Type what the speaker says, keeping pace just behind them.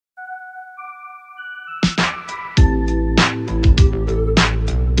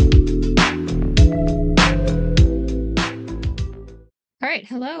right.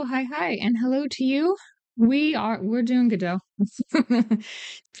 Hello. Hi. And hello to you. We're doing Godot.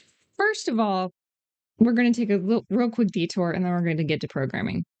 First of all, we're going to take a real quick detour and then we're going to get to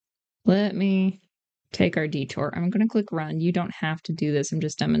programming. Let me take our detour. I'm going to click run. You don't have to do this. I'm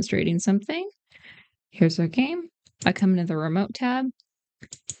just demonstrating something. Here's our game. I come into the remote tab.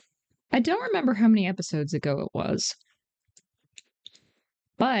 I don't remember how many episodes ago it was,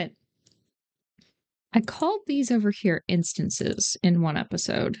 but I called these over here instances in one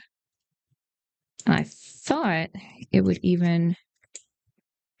episode. And I thought it would even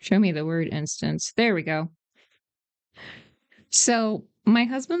show me the word instance. There we go. So my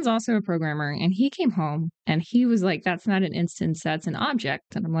husband's also a programmer and he came home and he was like, that's not an instance, that's an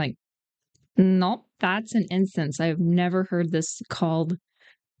object. And I'm like, nope, that's an instance. I've never heard this called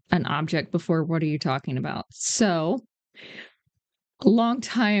an object before. What are you talking about? So a long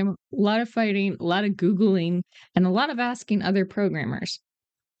time, a lot of fighting, a lot of Googling, and a lot of asking other programmers.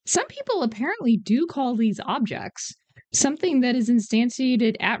 Some people apparently do call these objects. Something that is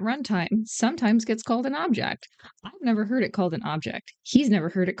instantiated at runtime sometimes gets called an object. I've never heard it called an object. He's never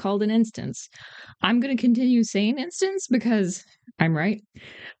heard it called an instance. I'm going to continue saying instance because I'm right.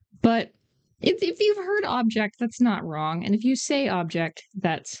 But if you've heard object, that's not wrong. And if you say object,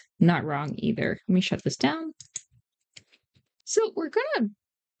 that's not wrong either. Let me shut this down. So we're going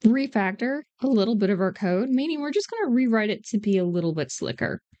to refactor a little bit of our code, meaning we're just going to rewrite it to be a little bit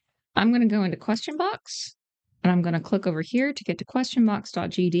slicker. I'm going to go into question box and I'm going to click over here to get to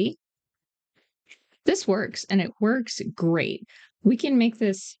questionbox.gd. This works and it works great. We can make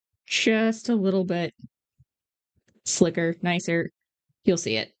this just a little bit slicker, nicer. You'll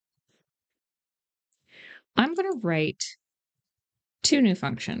see it. I'm going to write two new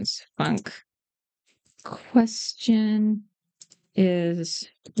functions. Func question is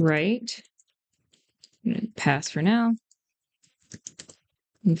right. Pass for now.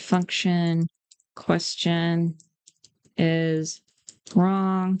 And function question is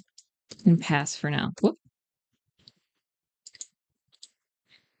wrong and pass for now. Whoop.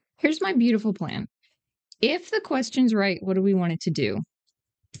 Here's my beautiful plan. If the question's right, what do we want it to do?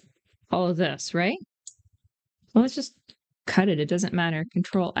 All of this, right? Well, let's just cut it. It doesn't matter.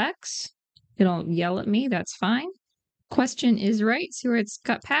 Control X. It'll yell at me. That's fine. Question is right. See where it's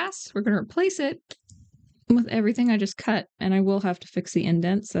cut past? We're going to replace it with everything I just cut. And I will have to fix the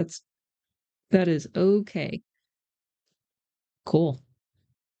indents. That is okay. Cool.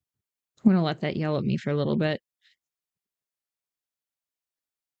 I'm going to let that yell at me for a little bit.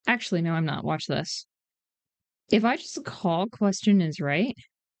 Actually, no, I'm not. Watch this. If I just call question is right,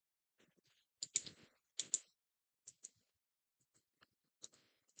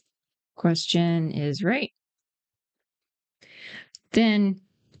 question is right, then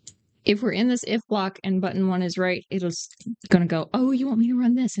if we're in this if block and button 1 is right, it's going to go, oh, you want me to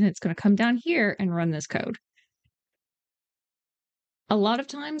run this? And it's going to come down here and run this code. A lot of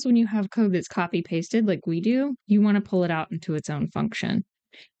times when you have code that's copy pasted like we do, you want to pull it out into its own function.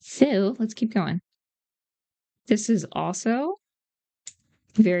 So let's keep going. This is also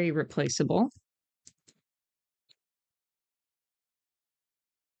very replaceable.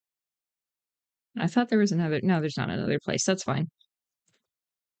 I thought there was another. No, there's not another place. That's fine.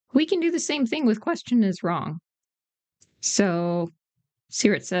 We can do the same thing with question is wrong. So see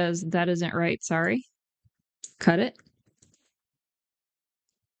where it says that isn't right. Sorry. Cut it.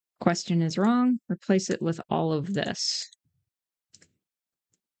 Question is wrong. Replace it with all of this.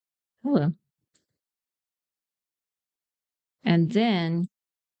 Hello. And then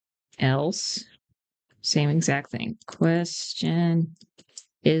else, same exact thing. Question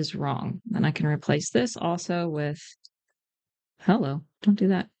is wrong. And I can replace this also with hello. Don't do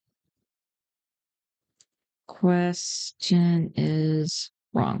that. Question is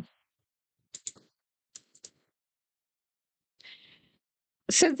wrong.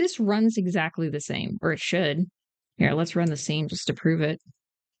 So this runs exactly the same, or it should. Here, let's run the same just to prove it.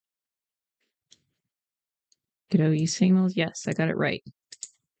 Godot use signals? Yes, I got it right.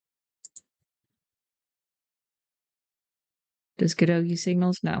 Does Godot use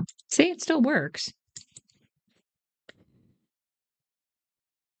signals? No. See, it still works.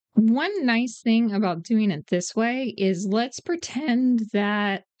 One nice thing about doing it this way is let's pretend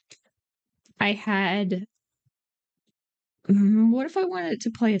that I had. What if I wanted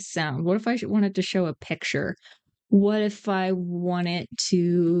to play a sound? What if I wanted to show a picture? What if I wanted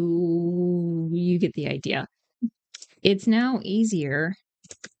to. You get the idea. It's now easier.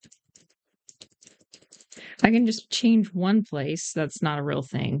 I can just change one place. That's not a real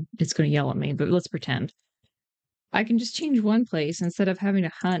thing. It's going to yell at me, but let's pretend. I can just change one place instead of having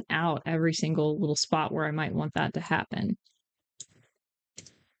to hunt out every single little spot where I might want that to happen.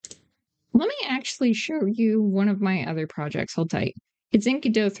 Let me actually show you one of my other projects. Hold tight. It's in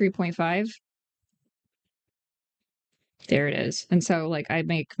Godot 3.5. There it is. And so like I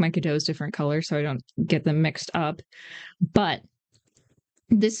make my Godots different colors so I don't get them mixed up. But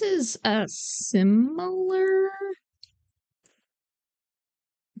this is a similar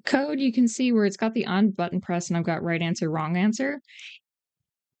code. You can see where it's got the on button press and I've got right answer, wrong answer.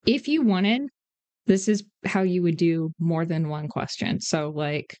 If you wanted, this is how you would do more than one question. So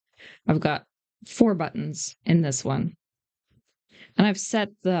like I've got 4 buttons in this one. And I've set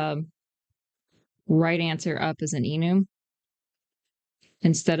the right answer up as an enum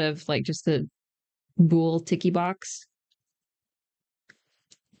instead of like just the bool ticky box.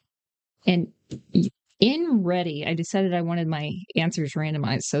 And in ready, I decided I wanted my answers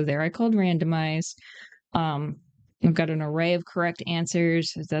randomized. So there I called randomize. I've got an array of correct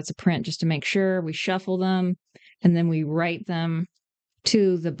answers. That's a print just to make sure. We shuffle them and then we write them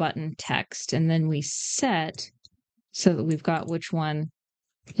to the button text. And then we set so that we've got which one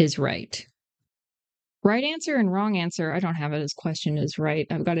is right. Right answer and wrong answer, I don't have it as question is right.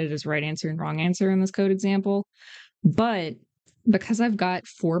 I've got it as right answer and wrong answer in this code example. But because I've got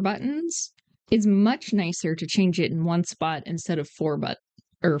 4 buttons, it's much nicer to change it in one spot instead of 4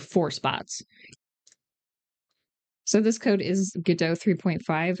 spots. So this code is Godot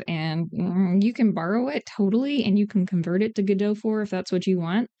 3.5, and you can borrow it totally, and you can convert it to Godot 4 if that's what you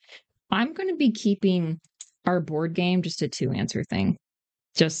want. I'm going to be keeping our board game just a 2-answer thing,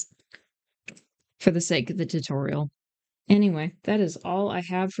 just for the sake of the tutorial. Anyway, that is all I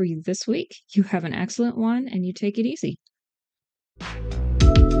have for you this week. You have an excellent one, and you take it easy.